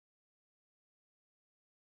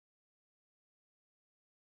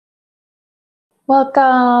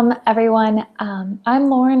Welcome, everyone. I'm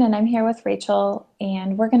Lauren, and I'm here with Rachel,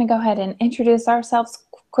 and we're going to go ahead and introduce ourselves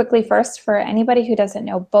quickly first for anybody who doesn't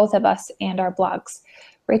know both of us and our blogs.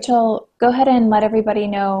 Rachel, go ahead and let everybody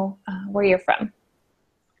know where you're from.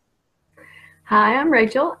 Hi, I'm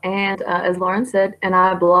Rachel, and as Lauren said, and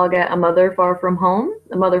I blog at A Mother Far From Home,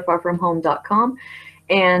 amotherfarfromhome.com,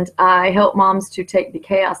 and I help moms to take the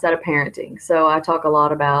chaos out of parenting. So I talk a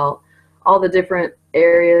lot about all the different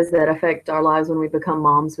areas that affect our lives when we become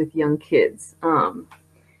moms with young kids.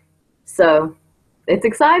 So it's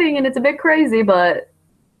exciting and it's a bit crazy, but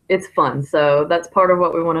it's fun. So that's part of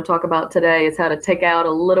what we want to talk about today is how to take out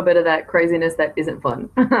a little bit of that craziness that isn't fun.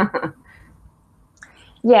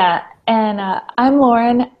 Yeah, and I'm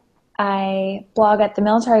Lauren. I blog at The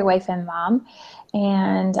Military Wife and Mom,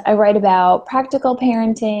 and I write about practical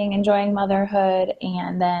parenting, enjoying motherhood,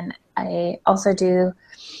 and then I also do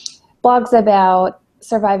blogs about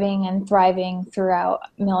surviving and thriving throughout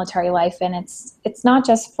military life. And it's not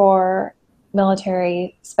just for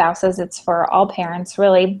military spouses, it's for all parents,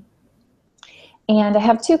 really. And I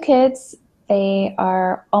have two kids. They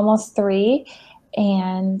are almost 3,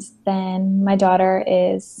 and then my daughter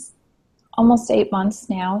is almost 8 months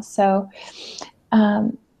now. So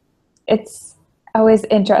it's always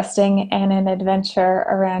interesting and an adventure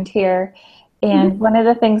around here. And one of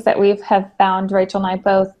the things that we have found, Rachel and I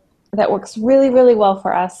both, that works really, really well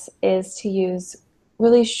for us is to use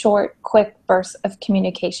really short, quick bursts of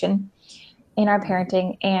communication in our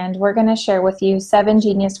parenting. And we're going to share with you 7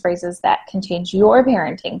 genius phrases that can change your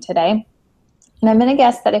parenting today. And I'm going to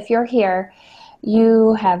guess that if you're here,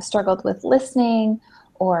 you have struggled with listening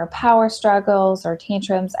or power struggles or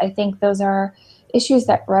tantrums. I think those are issues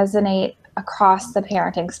that resonate across the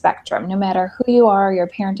parenting spectrum. No matter who you are, your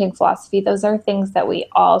parenting philosophy, those are things that we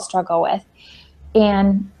all struggle with.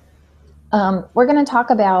 And we're going to talk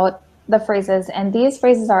about the phrases, and these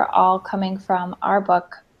phrases are all coming from our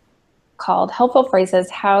book called Helpful Phrases,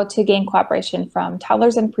 How to Gain Cooperation from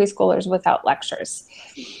Toddlers and Preschoolers Without Lectures.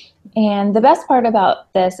 And the best part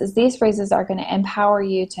about this is these phrases are going to empower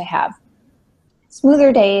you to have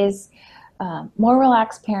smoother days, more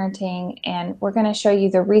relaxed parenting, and we're going to show you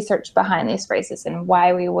the research behind these phrases and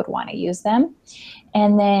why we would want to use them.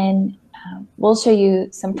 And then we'll show you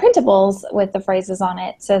some printables with the phrases on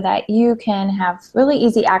it so that you can have really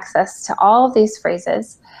easy access to all of these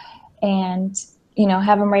phrases and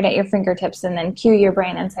have them right at your fingertips, and then cue your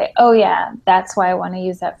brain and say, oh yeah, that's why I want to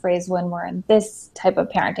use that phrase when we're in this type of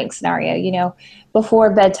parenting scenario.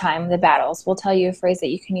 Before bedtime, the battles, we'll tell you a phrase that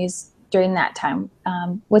you can use during that time.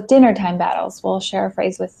 With dinner time battles, we'll share a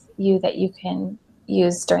phrase with you that you can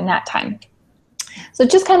use during that time. So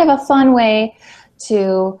just kind of a fun way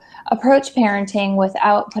to approach parenting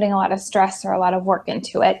without putting a lot of stress or a lot of work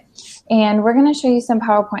into it. And we're going to show you some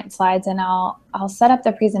PowerPoint slides, and I'll set up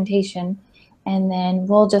the presentation, and then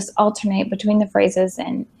we'll just alternate between the phrases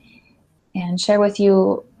and share with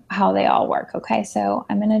you how they all work. Okay, so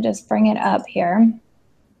I'm going to just bring it up here,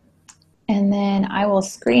 and then I will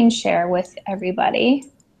screen share with everybody.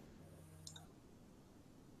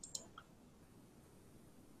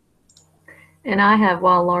 And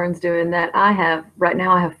while Lauren's doing that, right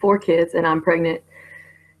now I have 4 kids, and I'm pregnant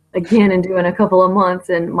again and due in a couple of months,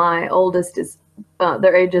 and my oldest is,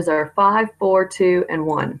 their ages are 5, 4, 2, and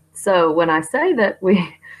 1. So when I say that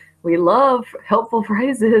we love helpful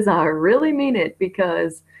phrases, I really mean it,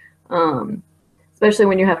 because especially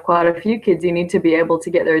when you have quite a few kids, you need to be able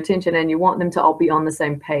to get their attention, and you want them to all be on the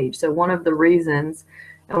same page. So one of the reasons,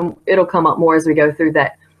 and it'll come up more as we go through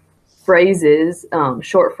that, phrases,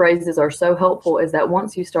 short phrases are so helpful, is that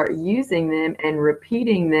once you start using them and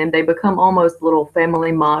repeating them, they become almost little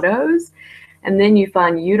family mottos. And then you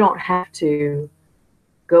find you don't have to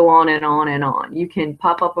go on and on and on. You can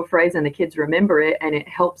pop up a phrase and the kids remember it, and it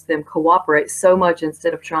helps them cooperate so much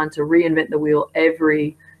instead of trying to reinvent the wheel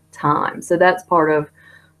every time. So that's part of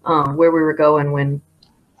where we were going when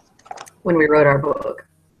we wrote our book.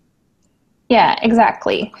 Yeah,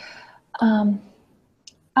 exactly.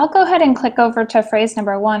 I'll go ahead and click over to phrase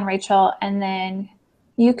number 1, Rachel, and then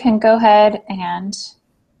you can go ahead and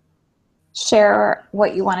share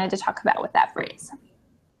what you wanted to talk about with that phrase.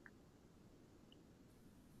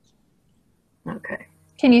 Okay.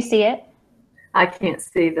 Can you see it? I can't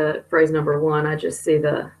see the phrase number 1. I just see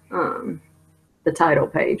the title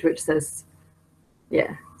page, which says,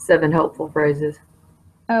 7 helpful phrases.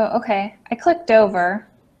 Oh, okay. I clicked over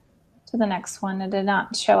to the next one. It did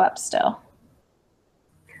not show up still.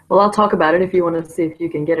 Well, I'll talk about it if you want to see if you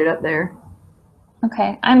can get it up there.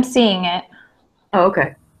 Okay, I'm seeing it. Oh,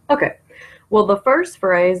 okay. Okay. Well, the first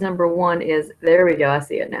phrase, number 1, is, there we go, I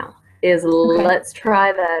see it now, is, okay, let's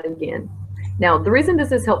try that again. Now, the reason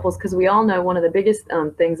this is helpful is because we all know one of the biggest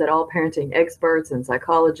things that all parenting experts and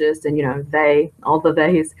psychologists and, all the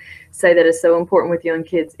theys say that is so important with young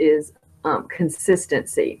kids is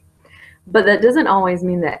consistency. But that doesn't always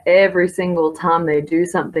mean that every single time they do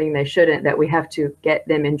something they shouldn't, that we have to get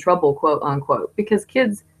them in trouble, quote unquote, because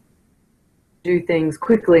kids do things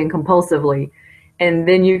quickly and compulsively. And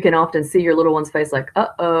then you can often see your little one's face like,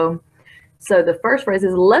 uh-oh. So the first phrase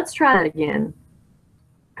is, let's try that again.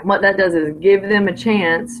 What that does is give them a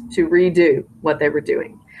chance to redo what they were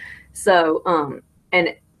doing. So,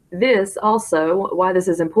 and this also, why this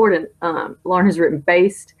is important, Lauren has written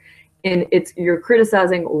based in, you're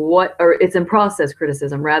criticizing it's in process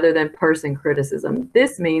criticism rather than person criticism.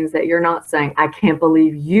 This means that you're not saying, I can't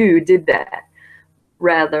believe you did that.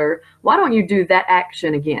 Rather, why don't you do that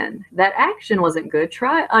action again? That action wasn't good.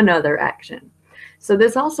 Try another action. So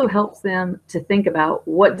this also helps them to think about,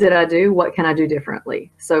 what did I do? What can I do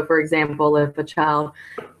differently? So for example,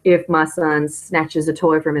 if my son snatches a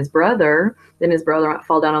toy from his brother, then his brother might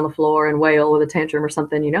fall down on the floor and wail with a tantrum or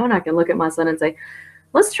something, and I can look at my son and say,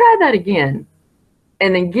 let's try that again.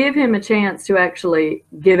 And then give him a chance to actually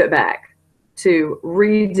give it back, to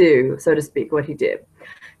redo, so to speak, what he did.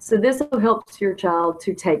 So this helps your child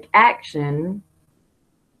to take action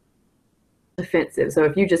defensive. So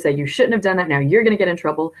if you just say, you shouldn't have done that, now you're going to get in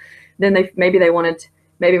trouble, then maybe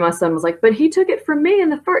my son was like, but he took it from me in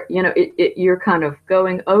the first, you're kind of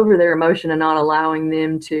going over their emotion and not allowing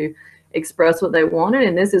them to express what they wanted.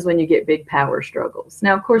 And this is when you get big power struggles.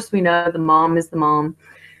 Now, of course, we know the mom is the mom.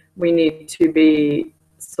 We need to be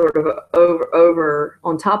sort of over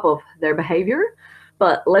on top of their behavior,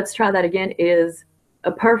 but let's try that again is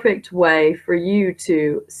a perfect way for you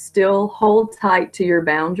to still hold tight to your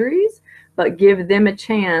boundaries, but give them a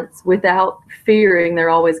chance without fearing they're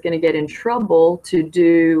always going to get in trouble to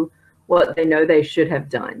do what they know they should have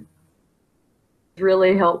done. It's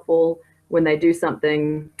really helpful when they do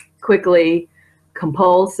something quickly,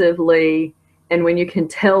 compulsively, and when you can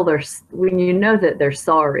tell when you know that they're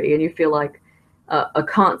sorry and you feel like a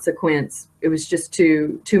consequence, it was just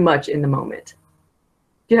too much in the moment.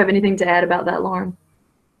 Do you have anything to add about that, Lauren?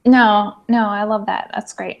 No, I love that.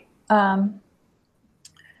 That's great. Can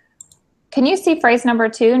you see phrase number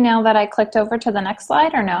 2 now that I clicked over to the next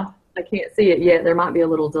slide, or no? I can't see it yet. There might be a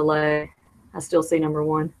little delay. I still see number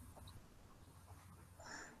 1.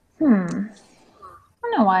 I don't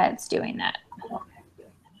know why it's doing that.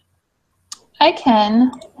 I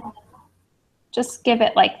can just give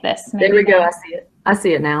it like this. Maybe there we go. I see it. I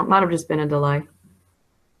see it now. It might have just been a delay.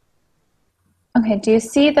 Okay. Do you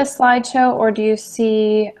see the slideshow, or do you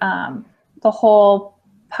see the whole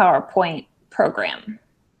PowerPoint program?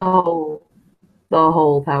 Oh, the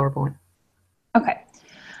whole PowerPoint. Okay.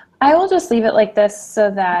 I will just leave it like this so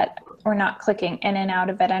that we're not clicking in and out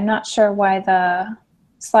of it. I'm not sure why the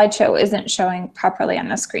slideshow isn't showing properly on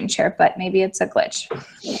the screen share, but maybe it's a glitch.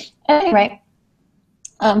 Anyway,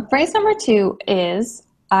 phrase number 2 is,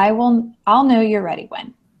 I'll know you're ready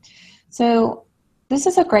when. So this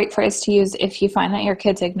is a great phrase to use if you find that your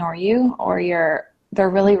kids ignore you or they're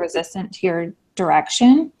really resistant to your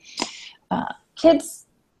direction. Kids,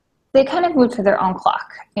 they kind of move to their own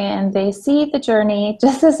clock, and they see the journey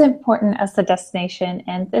just as important as the destination.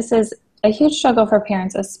 And this is a huge struggle for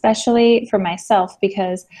parents, especially for myself,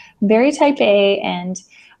 because I'm very type A and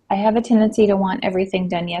I have a tendency to want everything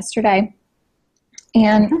done yesterday.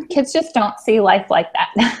 And kids just don't see life like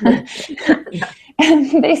that.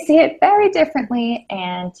 And they see it very differently.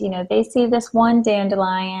 And, they see this one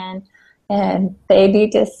dandelion and they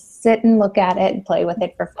need to sit and look at it and play with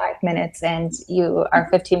it for 5 minutes, and you are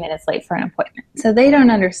 15 minutes late for an appointment. So they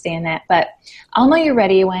don't understand that. But I'll know you're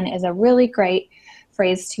ready when is a really great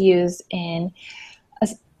phrase to use in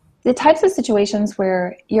the types of situations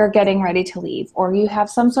where you're getting ready to leave or you have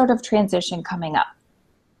some sort of transition coming up.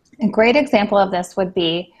 A great example of this would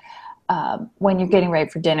be when you're getting ready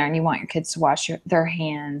for dinner and you want your kids to wash their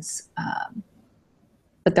hands,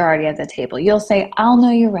 but they're already at the table. You'll say, I'll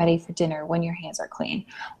know you're ready for dinner when your hands are clean.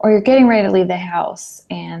 Or you're getting ready to leave the house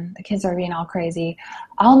and the kids are being all crazy.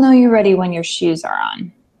 I'll know you're ready when your shoes are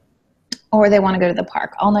on. Or they want to go to the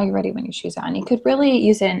park. I'll know you're ready when your shoes are on. You could really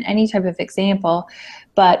use it in any type of example,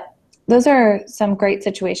 but those are some great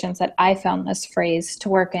situations that I found this phrase to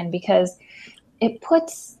work in, because it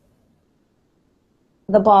puts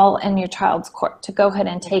the ball in your child's court to go ahead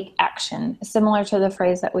and take action, similar to the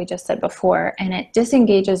phrase that we just said before, and it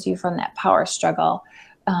disengages you from that power struggle.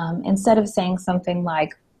 Instead of saying something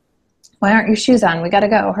like, why aren't your shoes on? We got to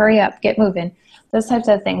go. Hurry up. Get moving. Those types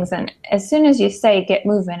of things. And as soon as you say get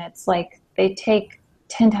moving, it's like they take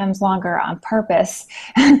 10 times longer on purpose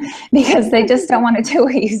because they just don't want to do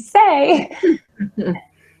what you say.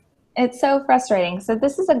 It's so frustrating. So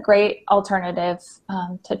this is a great alternative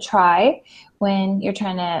to try when you're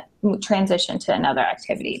trying to transition to another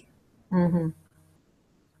activity. Mm-hmm.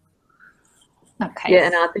 Okay. Yeah,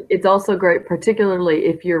 and I think it's also great, particularly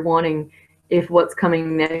if you're wanting, if what's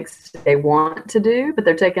coming next they want to do, but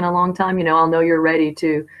they're taking a long time, I'll know you're ready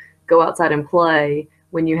to go outside and play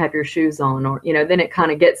when you have your shoes on, or, then it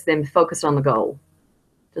kind of gets them focused on the goal,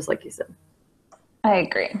 just like you said. I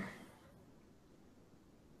agree.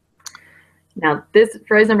 Now, this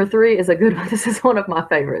phrase number 3 is a good one. This is one of my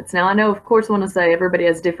favorites. Now, I know, of course, I want to say everybody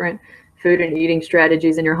has different food and eating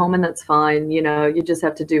strategies in your home, and that's fine. You just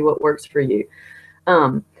have to do what works for you.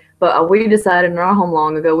 But we decided in our home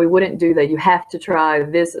long ago we wouldn't do that. You have to try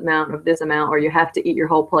this amount of this amount, or you have to eat your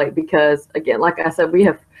whole plate, because, again, like I said, we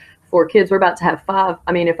have 4 kids. We're about to have 5.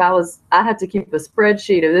 I mean, I had to keep a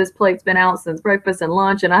spreadsheet of this plate's been out since breakfast and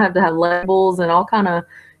lunch, and I have to have labels and all kind of,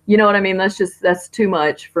 you know what I mean? That's too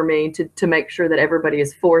much for me to make sure that everybody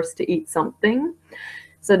is forced to eat something.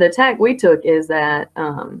 So the tack we took is that,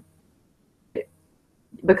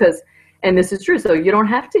 because, and this is true, so you don't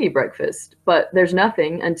have to eat breakfast, but there's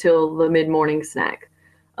nothing until the mid-morning snack.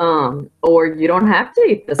 Or you don't have to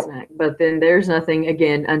eat the snack, but then there's nothing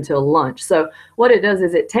again until lunch. So what it does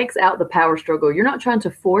is it takes out the power struggle. You're not trying to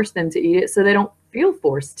force them to eat it, so they don't feel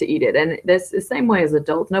forced to eat it. And that's the same way as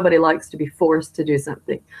adults. Nobody likes to be forced to do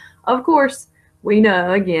something. Of course, we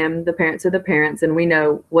know, again, the parents are the parents, and we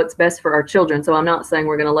know what's best for our children. So I'm not saying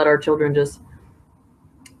we're going to let our children just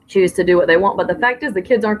choose to do what they want. But the fact is, the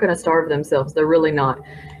kids aren't going to starve themselves. They're really not.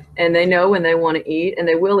 And they know when they want to eat, and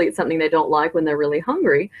they will eat something they don't like when they're really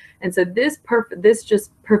hungry. And so this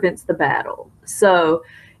just prevents the battle. So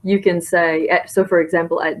you can say, so for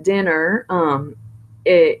example, at dinner,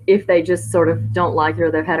 if they just sort of don't like it,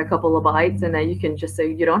 or they've had a couple of bites, and then you can just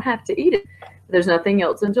say, you don't have to eat it. There's nothing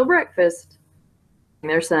else until breakfast.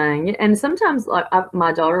 They're saying, and sometimes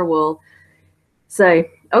my daughter will say,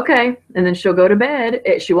 okay, and then she'll go to bed.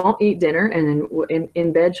 She won't eat dinner, and then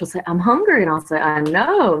in bed she'll say, I'm hungry, and I'll say, I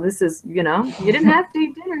know, this is, you didn't have to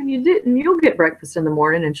eat dinner, and you didn't. You'll get breakfast in the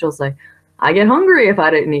morning. And she'll say, I get hungry if I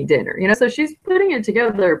didn't eat dinner. So she's putting it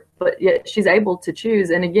together, but yet she's able to choose.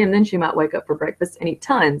 And again, then she might wake up for breakfast and eat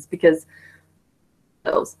tons because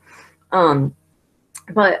those.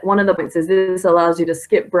 But one of the points is this allows you to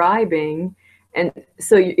skip bribing. And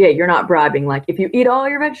so, you're not bribing. Like, if you eat all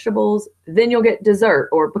your vegetables, then you'll get dessert,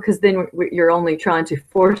 or because then you're only trying to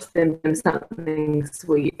force them to do something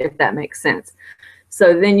sweet, if that makes sense.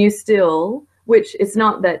 So then you still, which it's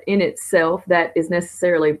not that in itself that is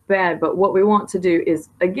necessarily bad, but what we want to do is,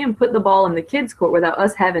 again, put the ball in the kids' court without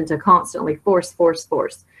us having to constantly force.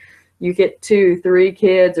 You get 2, 3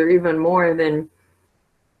 kids, or even more, then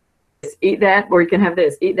eat that, or you can have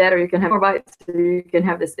this, eat that, or you can have more bites, or you can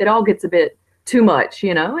have this. It all gets a bit too much,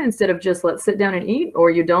 instead of just let's sit down and eat,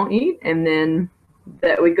 or you don't eat, and then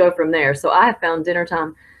that we go from there. So I have found dinner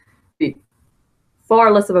time to be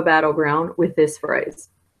far less of a battleground with this phrase.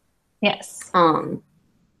 Yes.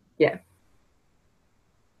 Yeah.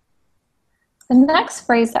 The next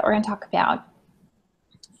phrase that we're going to talk about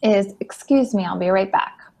is, excuse me, I'll be right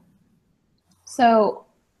back. So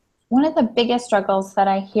one of the biggest struggles that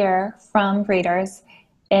I hear from readers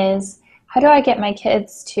is, how do I get my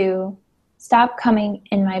kids to stop coming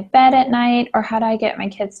in my bed at night, or how do I get my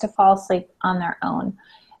kids to fall asleep on their own?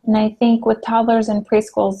 And I think with toddlers and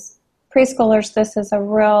preschoolers, this is a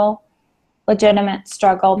real legitimate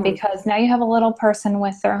struggle, because now you have a little person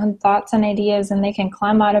with their own thoughts and ideas, and they can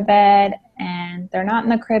climb out of bed, and they're not in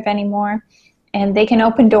the crib anymore, and they can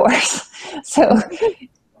open doors. So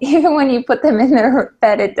even when you put them in their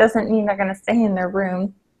bed, it doesn't mean they're going to stay in their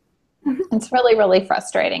room. It's really, really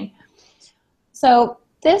frustrating. So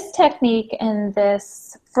this technique and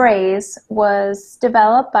this phrase was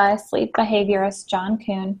developed by sleep behaviorist John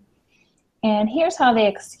Kuhn. And here's how the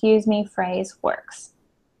excuse me phrase works.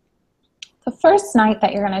 The first night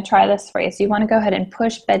that you're going to try this phrase, you want to go ahead and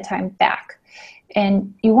push bedtime back.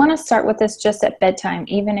 And you want to start with this just at bedtime,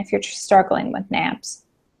 even if you're struggling with naps.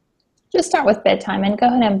 Just start with bedtime and go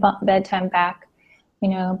ahead and bump bedtime back,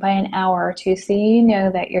 by an hour or 2, so you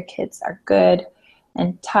know that your kids are good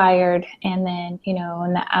and tired. And then, in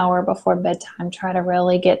the hour before bedtime, try to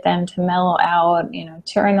really get them to mellow out,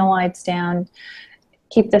 turn the lights down,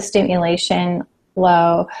 keep the stimulation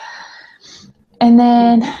low. And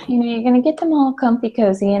then, you're going to get them all comfy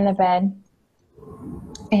cozy in the bed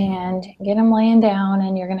and get them laying down,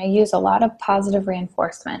 and you're going to use a lot of positive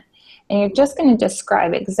reinforcement. And you're just going to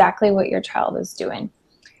describe exactly what your child is doing.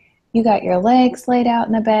 You got your legs laid out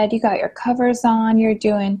in the bed, you got your covers on, you're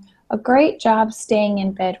doing a great job staying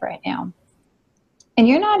in bed right now. And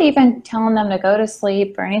you're not even telling them to go to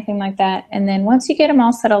sleep or anything like that. And then once you get them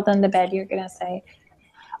all settled in the bed, you're going to say,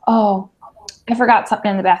 oh, I forgot something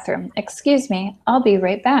in the bathroom. Excuse me, I'll be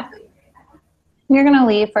right back. You're going to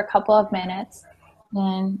leave for a couple of minutes,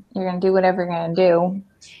 and you're going to do whatever you're going to do.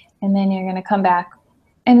 And then you're going to come back.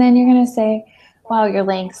 And then you're going to say, wow, you're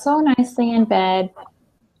laying so nicely in bed.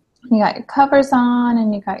 You got your covers on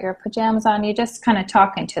and you got your pajamas on. You just kind of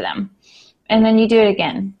talking to them. And then you do it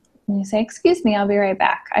again. And you say, excuse me, I'll be right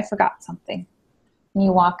back. I forgot something. And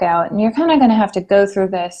you walk out. And you're kind of going to have to go through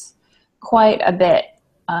this quite a bit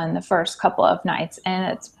on the first couple of nights.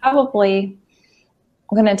 And it's probably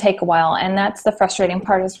going to take a while. And that's the frustrating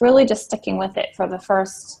part, is really just sticking with it for the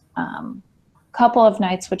first couple of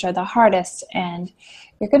nights, which are the hardest. And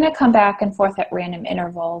you're going to come back and forth at random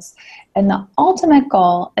intervals. And the ultimate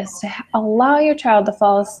goal is to allow your child to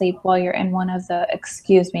fall asleep while you're in one of the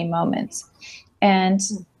excuse me moments. And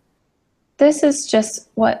this is just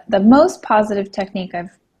what the most positive technique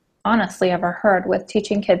I've honestly ever heard with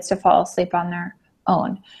teaching kids to fall asleep on their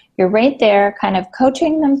own. You're right there kind of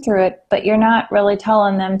coaching them through it, but you're not really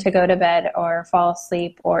telling them to go to bed or fall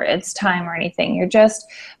asleep or it's time or anything. You're just,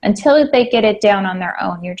 until they get it down on their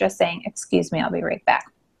own, you're just saying, excuse me, I'll be right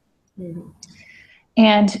back. Mm-hmm.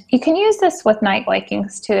 And you can use this with night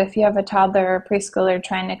wakings too. If you have a toddler or preschooler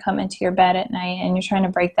trying to come into your bed at night and you're trying to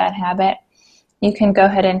break that habit, you can go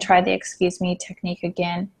ahead and try the excuse me technique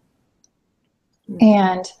again. Mm-hmm.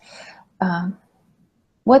 And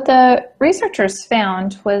what the researchers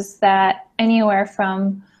found was that anywhere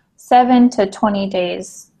from 7 to 20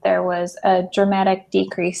 days, there was a dramatic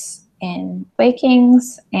decrease in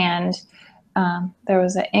wakings, and there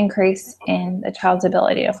was an increase in the child's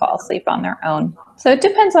ability to fall asleep on their own. So it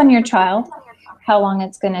depends on your child, how long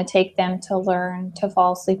it's going to take them to learn to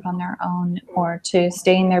fall asleep on their own or to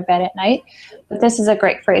stay in their bed at night. But this is a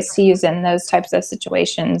great phrase to use in those types of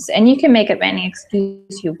situations. And you can make up any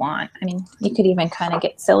excuse you want. I mean, you could even kind of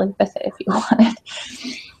get silly with it if you wanted.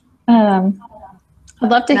 We'd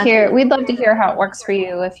love to hear how it works for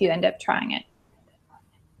you if you end up trying it.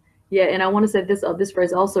 Yeah, and I want to say this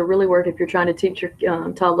phrase also really works if you're trying to teach your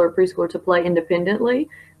toddler or preschooler to play independently.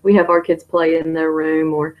 We have our kids play in their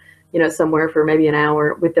room or somewhere for maybe an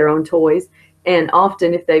hour with their own toys. And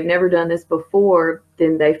often if they've never done this before,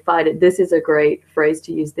 then they fight it. This is a great phrase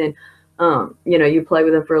to use then. You play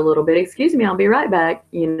with them for a little bit. Excuse me, I'll be right back.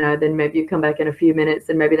 Then maybe you come back in a few minutes,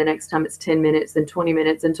 and maybe the next time it's 10 minutes, then 20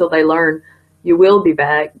 minutes until they learn you will be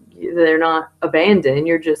back. They're not abandoned.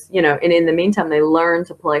 You're just, and in the meantime, they learn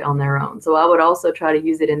to play on their own. So I would also try to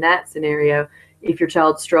use it in that scenario if your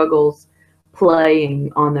child struggles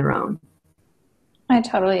playing on their own. I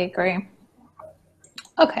totally agree.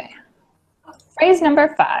 Okay. Phrase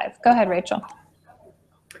number 5. Go ahead, Rachel.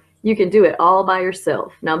 You can do it all by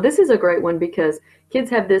yourself. Now, this is a great one because kids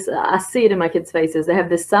have this, I see it in my kids' faces, they have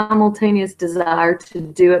this simultaneous desire to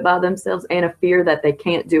do it by themselves and a fear that they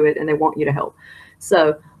can't do it and they want you to help.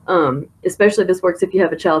 So, especially this works if you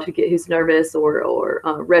have a child who's nervous or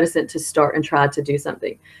reticent to start and try to do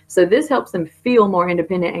something. So this helps them feel more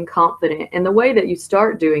independent and confident. And the way that you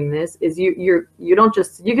start doing this is you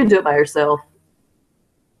can do it by yourself.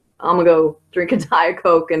 I'm gonna go drink a Diet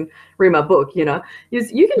Coke and read my book, you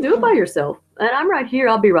can do it by yourself. And I'm right here,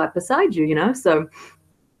 I'll be right beside you, so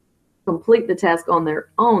complete the task on their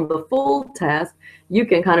own, the full task. You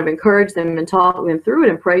can kind of encourage them and talk them through it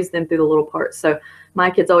and praise them through the little parts. So my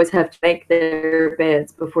kids always have to make their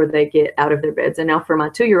beds before they get out of their beds. And now for my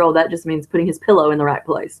 2-year-old, that just means putting his pillow in the right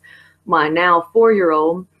place. My now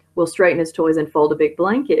 4-year-old will straighten his toys and fold a big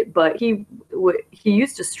blanket, but he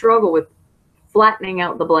used to struggle with flattening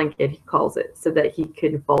out the blanket, he calls it, so that he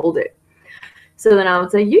could fold it. So then I would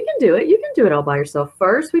say, you can do it. You can do it all by yourself.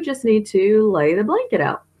 First, we just need to lay the blanket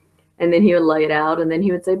out. And then he would lay it out, and then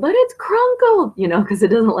he would say, but it's crunkled, because it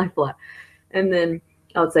doesn't lay flat. And then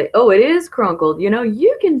I would say, oh, it is crunkled.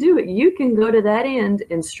 You can do it. You can go to that end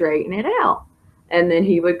and straighten it out. And then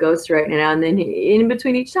he would go straighten it out. And then in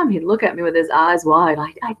between each time, he'd look at me with his eyes wide,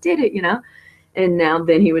 like, I did it, And now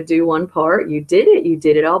then he would do one part. You did it. You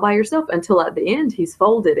did it all by yourself until at the end he's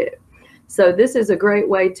folded it. So this is a great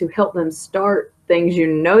way to help them start things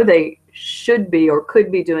they should be or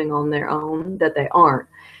could be doing on their own that they aren't.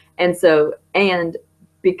 And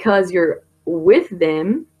because you're with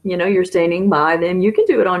them, you're standing by them, you can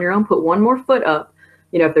do it on your own. Put one more foot up.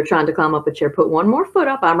 If they're trying to climb up a chair, put one more foot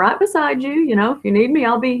up. I'm right beside you. If you need me,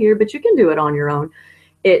 I'll be here, but you can do it on your own.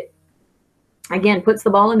 It, again, puts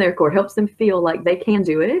the ball in their court, helps them feel like they can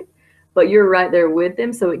do it, but you're right there with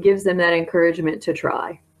them. So it gives them that encouragement to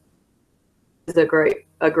try. a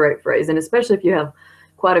great phrase. And especially if you have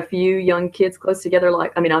quite a few young kids close together,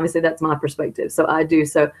 like, I mean, obviously that's my perspective. So I do.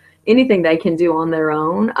 So anything they can do on their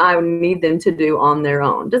own, I need them to do on their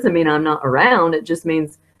own. Doesn't mean I'm not around. It just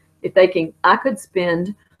means if they can, I could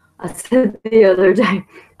spend, I said the other day,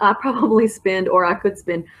 I could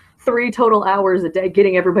spend 3 total hours a day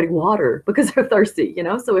getting everybody water because they're thirsty, you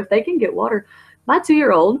know? So if they can get water, my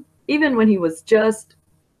 2-year-old, even when he was just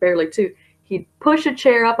barely 2, he'd push a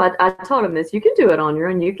chair up. I taught him this. You can do it on your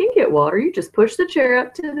own. You can get water. You just push the chair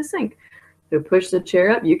up to the sink. He'll push the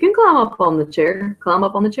chair up. You can climb up on the chair.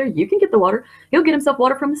 You can get the water. He'll get himself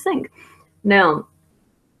water from the sink. Now,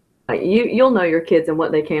 you'll know your kids and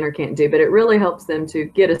what they can or can't do, but it really helps them to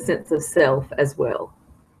get a sense of self as well.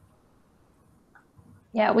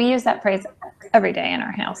 Yeah, we use that phrase every day in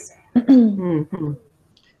our house. Mm-hmm.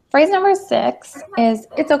 Phrase number 6 is,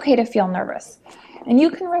 it's okay to feel nervous. And you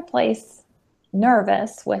can replace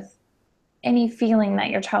nervous with any feeling that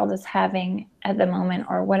your child is having at the moment,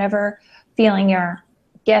 or whatever feeling you're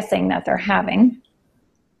guessing that they're having.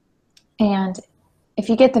 And if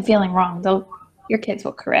you get the feeling wrong, your kids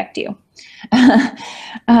will correct you. But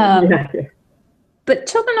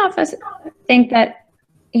children often think that,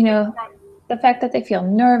 you know, the fact that they feel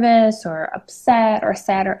nervous or upset or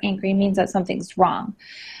sad or angry means that something's wrong,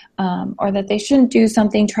 or that they shouldn't do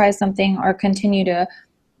something, try something, or continue to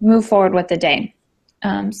move forward with the day.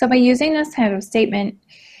 So by using this kind of statement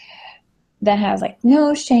that has like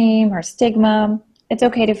no shame or stigma, it's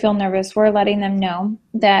okay to feel nervous, we're letting them know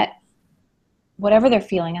that whatever they're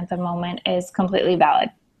feeling at the moment is completely valid.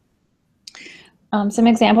 Some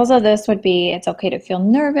examples of this would be, it's okay to feel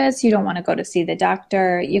nervous, you don't want to go to see the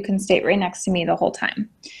doctor, you can stay right next to me the whole time.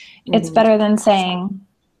 Mm-hmm. It's better than saying,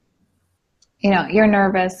 you know, you're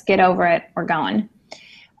nervous, get over it, we're going.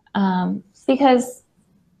 Because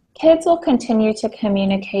kids will continue to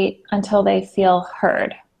communicate until they feel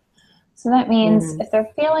heard. So that means if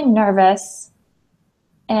they're feeling nervous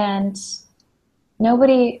and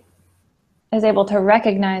nobody is able to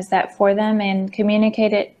recognize that for them and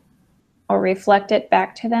communicate it or reflect it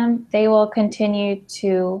back to them, they will continue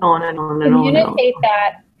to communicate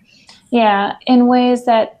that, in ways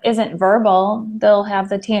that isn't verbal. They'll have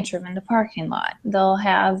the tantrum in the parking lot. They'll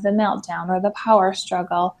have the meltdown or the power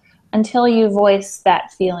struggle until you voice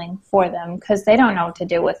that feeling for them, because they don't know what to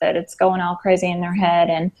do with it. It's going all crazy in their head,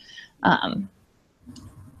 and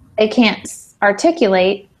they can't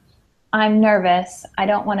articulate, I'm nervous, I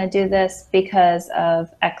don't want to do this because of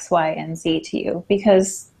X, Y, and Z to you,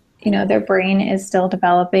 because, you know, their brain is still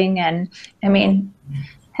developing. And I mean,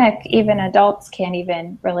 heck, even adults can't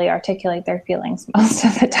even really articulate their feelings most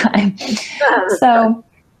of the time. So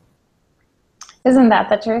isn't that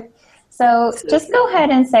the truth? So just go ahead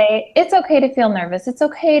and say, it's okay to feel nervous. It's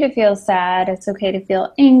okay to feel sad. It's okay to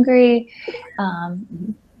feel angry.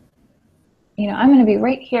 You know, I'm going to be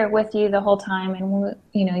right here with you the whole time. And,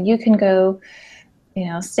 you know, you can go, you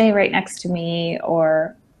know, stay right next to me,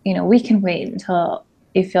 or, you know, we can wait until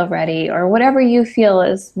you feel ready, or whatever you feel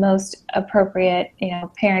is most appropriate, you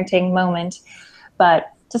know, parenting moment.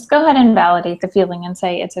 But just go ahead and validate the feeling and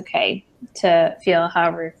say it's okay to feel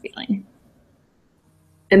however you're feeling.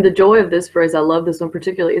 And the joy of this phrase, I love this one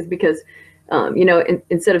particularly, is because, you know,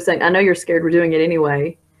 instead of saying, I know you're scared, we're doing it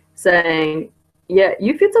anyway, saying, yeah,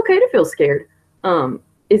 it's okay to feel scared.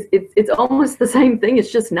 It's almost the same thing.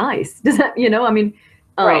 It's just nice. Does that, you know, I mean,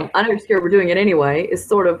 right. I know you're scared, we're doing it anyway, is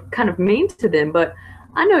sort of kind of mean to them, but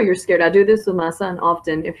I know you're scared. I do this with my son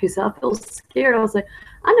often. If he says, I feel scared, I'll say,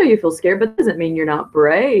 I know you feel scared, but it doesn't mean you're not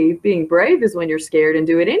brave. Being brave is when you're scared and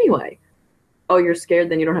do it anyway. Oh, you're scared,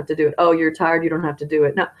 then you don't have to do it. Oh, you're tired, you don't have to do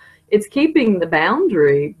it. No, it's keeping the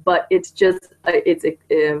boundary, but it's just, it's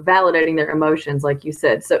validating their emotions, like you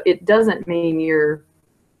said. So it doesn't mean you're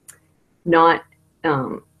not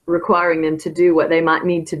requiring them to do what they might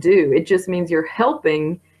need to do. It just means you're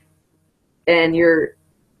helping, and you're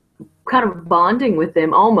kind of bonding with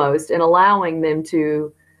them almost, and allowing them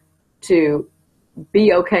to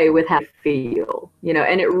be okay with how they feel, you know.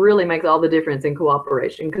 And it really makes all the difference in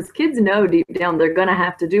cooperation, because kids know deep down they're going to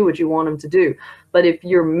have to do what you want them to do. But if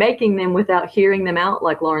you're making them without hearing them out,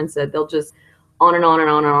 like Lauren said, they'll just on and on and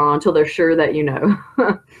on and on until they're sure that you know.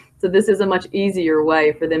 So this is a much easier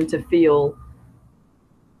way for them to feel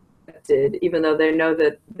accepted, even though they know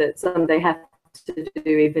that some they have to do,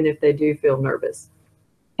 even if they do feel nervous.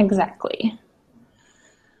 Exactly.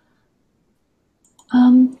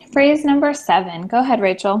 Phrase number 7. Go ahead,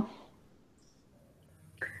 Rachel.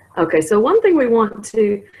 Okay, so one thing we want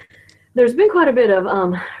to, there's been quite a bit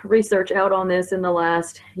of research out on this in the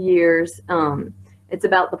last years, and It's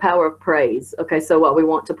about the power of praise. Okay, so what we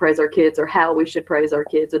want to praise our kids, or how we should praise our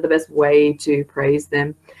kids, or the best way to praise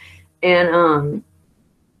them. And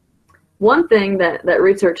one thing that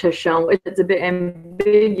research has shown, which is a bit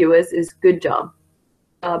ambiguous, is good job.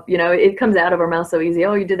 You know, it comes out of our mouth so easy.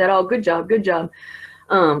 Oh, you did that. Oh, good job, good job.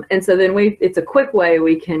 And so then it's a quick way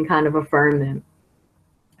we can kind of affirm them.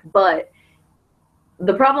 But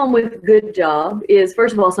the problem with good job is,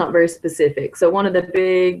 first of all, it's not very specific. So one of the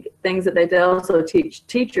big things that they also teach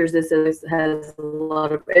teachers, this has a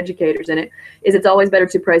lot of educators in it, is it's always better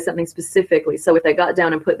to praise something specifically. So if they got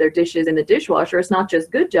down and put their dishes in the dishwasher, it's not just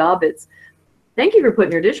good job, it's thank you for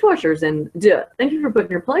putting your dishwashers in, thank you for putting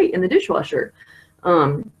your plate in the dishwasher.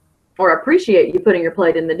 Or appreciate you putting your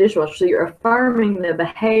plate in the dishwasher. So you're affirming the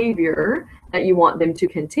behavior that you want them to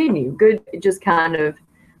continue. Good, just kind of,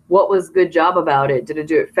 what was good job about it? Did I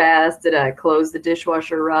do it fast? Did I close the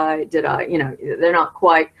dishwasher right? Did I, you know, they're not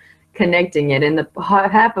quite connecting it. And the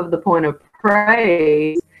half of the point of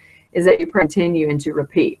praise is that you continue and to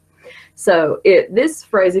repeat. So this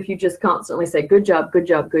phrase, if you just constantly say good job, good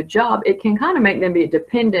job, good job, it can kind of make them be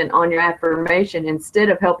dependent on your affirmation instead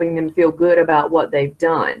of helping them feel good about what they've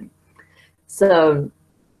done. So,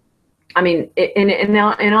 I mean, and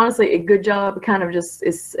honestly, a good job kind of just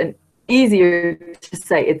is an easier to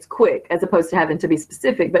say. It's quick as opposed to having to be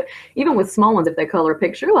specific. But even with small ones, if they color a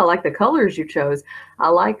picture, oh, I like the colors you chose. I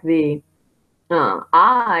like the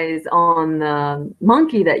eyes on the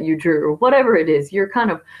monkey that you drew, or whatever it is. You're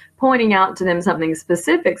kind of pointing out to them something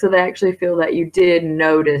specific so they actually feel that you did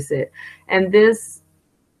notice it. And this,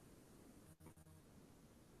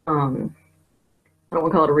 I don't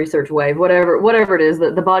want to call it a research wave, whatever it is,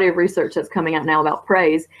 the body of research that's coming out now about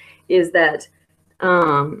praise is that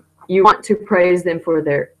you want to praise them for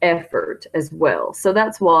their effort as well. So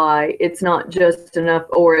that's why it's not just enough,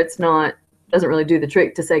 or it's not, doesn't really do the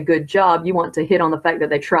trick to say good job. You want to hit on the fact that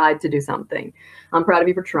they tried to do something. I'm proud of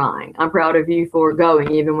you for trying. I'm proud of you for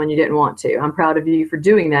going even when you didn't want to. I'm proud of you for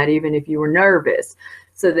doing that even if you were nervous.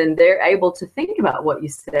 So then they're able to think about what you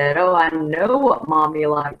said. Oh, I know what mommy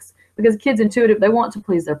likes. Because kids intuitive, they want to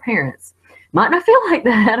please their parents. Might not feel like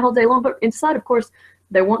that all day long, but inside, of course,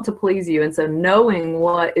 they want to please you. And so knowing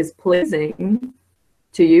what is pleasing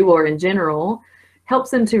to you or in general helps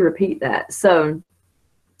them to repeat that. So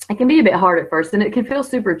it can be a bit hard at first, and it can feel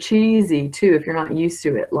super cheesy too if you're not used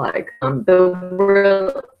to it. Like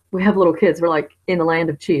we have little kids, we're like in the land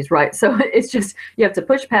of cheese, right? So it's just, you have to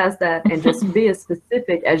push past that and just be as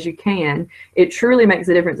specific as you can. It truly makes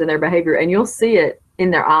a difference in their behavior, and you'll see it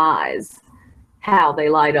in their eyes, how they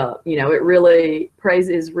light up. You know, it really, praise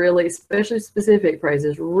is really, especially specific praise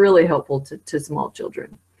is really helpful to small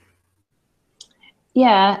children.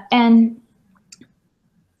 Yeah, and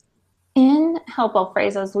in helpful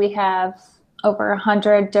phrases, we have over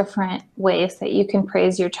 100 different ways that you can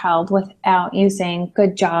praise your child without using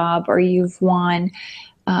good job or you've won.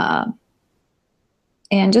 And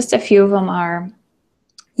just a few of them are,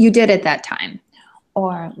 you did it that time,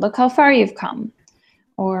 or look how far you've come,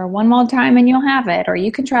 or one more time and you'll have it, or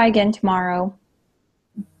you can try again tomorrow.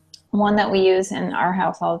 One that we use in our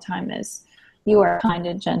house all the time is, you are kind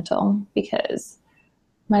and gentle, because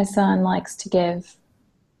my son likes to give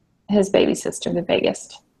his baby sister the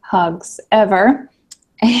biggest hugs ever.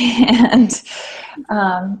 And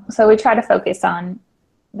so we try to focus on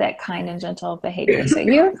that kind and gentle behavior. So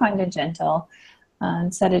you're kind and gentle,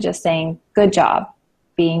 instead of just saying good job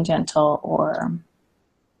being gentle, or,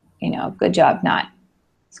 you know, good job not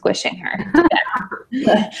squishing her to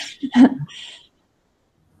death.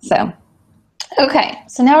 So, okay,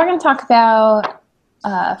 so now we're going to talk about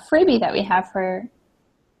a freebie that we have for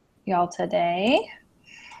y'all today.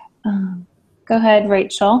 Go ahead,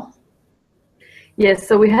 Rachel. Yes,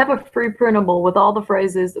 so we have a free printable with all the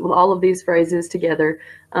phrases, with all of these phrases together.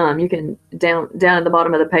 You can, down at the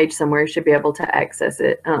bottom of the page somewhere, you should be able to access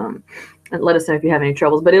it. And let us know if you have any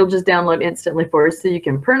troubles, but it'll just download instantly for us, so you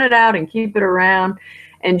can print it out and keep it around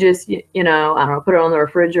and just, you know, I don't know, put it on the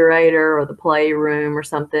refrigerator or the playroom or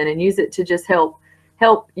something, and use it to just help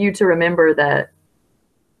you to remember that,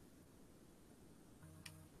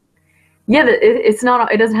 yeah,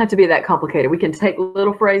 it doesn't have to be that complicated. We can take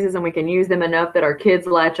little phrases and we can use them enough that our kids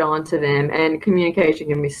latch on to them, and communication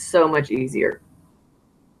can be so much easier.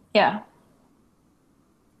 Yeah.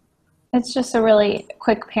 It's just a really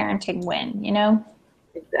quick parenting win, you know?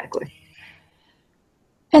 Exactly.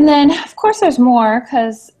 And then, of course, there's more,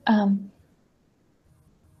 because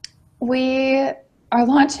we are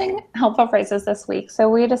launching helpful phrases this week. So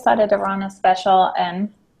we decided to run a special, and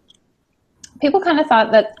people kind of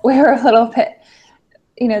thought that we were a little bit,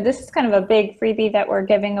 this is kind of a big freebie that we're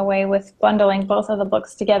giving away with bundling both of the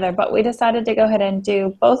books together, but we decided to go ahead and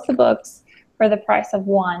do both the books for the price of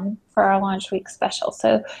one for our launch week special.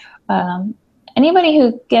 So anybody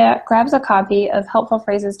who grabs a copy of Helpful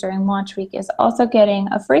Phrases during launch week is also getting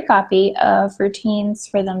a free copy of Routines,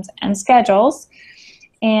 Rhythms, and Schedules.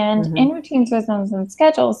 And in Routines, Rhythms, and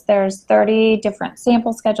Schedules, there's 30 different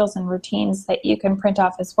sample schedules and routines that you can print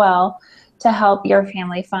off as well to help your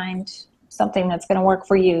family find something that's going to work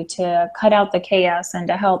for you, to cut out the chaos and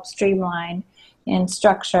to help streamline and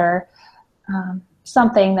structure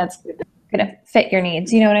something that's going to fit your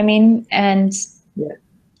needs. You know what I mean? And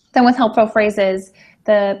then with Helpful Phrases,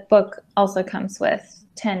 the book also comes with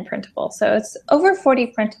 10 printables. So it's over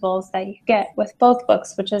 40 printables that you get with both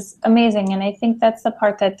books, which is amazing. And I think that's the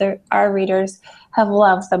part that our readers have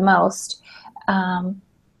loved the most.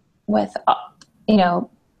 With,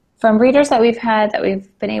 from readers that we've had that we've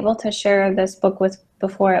been able to share this book with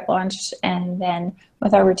before it launched, and then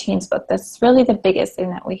with our routines book, that's really the biggest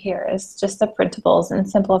thing that we hear is just the printables and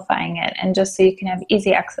simplifying it, and just so you can have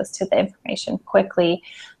easy access to the information quickly,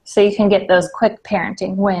 so you can get those quick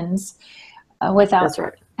parenting wins without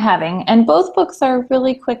having. And both books are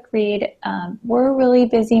really quick read. We're really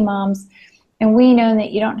busy moms, and we know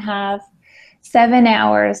that you don't have 7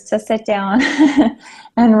 hours to sit down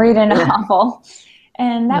and read a novel.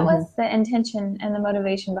 And that was the intention and the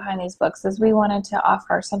motivation behind these books, is we wanted to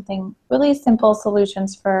offer something really simple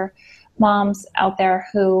solutions for moms out there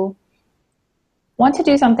who want to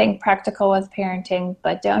do something practical with parenting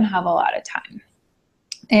but don't have a lot of time.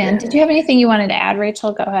 And did you have anything you wanted to add,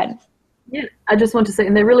 Rachel? Go ahead. Yeah, I just want to say,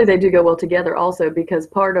 and they do go well together also, because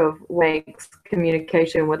part of what makes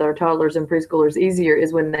communication with our toddlers and preschoolers easier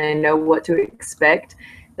is when they know what to expect.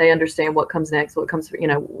 They understand what comes next,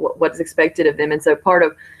 what's expected of them. And so part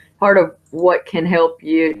of what can help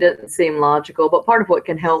you, it doesn't seem logical, but part of what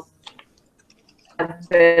can help have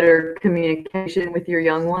better communication with your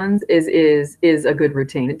young ones is a good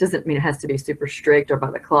routine. It doesn't mean it has to be super strict or by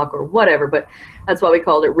the clock or whatever, but that's why we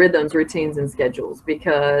called it rhythms, routines, and schedules,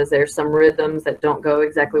 because there's some rhythms that don't go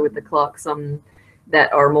exactly with the clock, some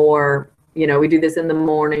that are more, we do this in the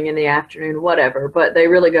morning, in the afternoon, whatever, but they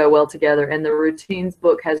really go well together. And the routines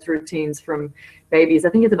book has routines from babies, I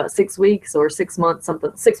think it's about 6 weeks or 6 months,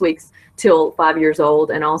 6 weeks till 5 years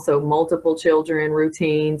old, and also multiple children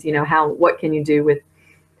routines, what can you do with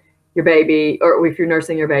your baby, or if you're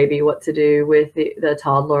nursing your baby, what to do with the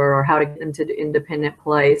toddler, or how to get them to independent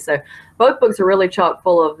play. So both books are really chock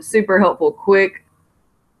full of super helpful, quick,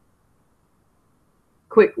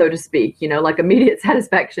 so to speak, like immediate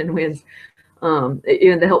satisfaction wins.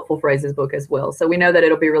 Even the Helpful Phrases book as well. So we know that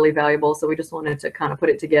it'll be really valuable. So we just wanted to kind of put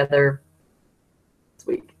it together this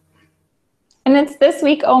week. And it's this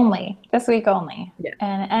week only,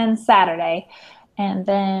 and Saturday. And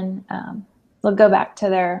then they'll go back to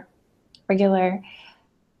their regular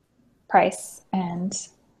price and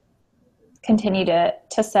continue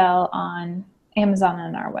to sell on Amazon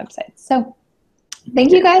and our website. So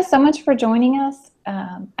thank you guys so much for joining us.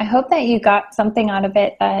 I hope that you got something out of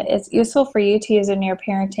it that is useful for you to use in your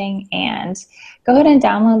parenting, and go ahead and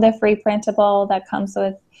download the free printable that comes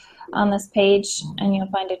with on this page, and you'll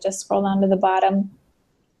find it. Just scroll down to the bottom,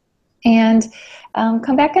 and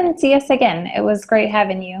come back and see us again. It was great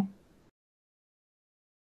having you.